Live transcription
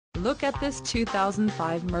Look at this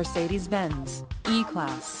 2005 Mercedes-Benz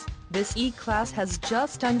E-Class. This E-Class has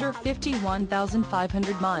just under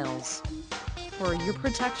 51,500 miles. For your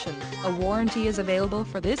protection, a warranty is available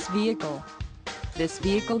for this vehicle. This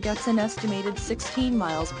vehicle gets an estimated 16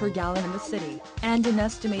 miles per gallon in the city, and an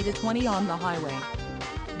estimated 20 on the highway.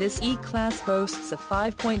 This E-Class boasts a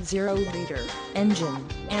 5.0-liter engine,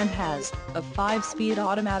 and has a 5-speed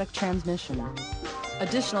automatic transmission.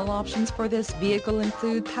 Additional options for this vehicle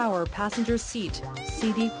include power passenger seat,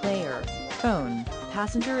 CD player, phone,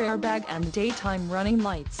 passenger airbag and daytime running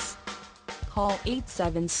lights. Call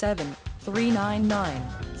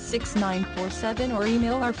 877-399-6947 or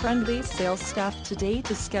email our friendly sales staff today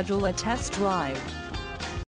to schedule a test drive.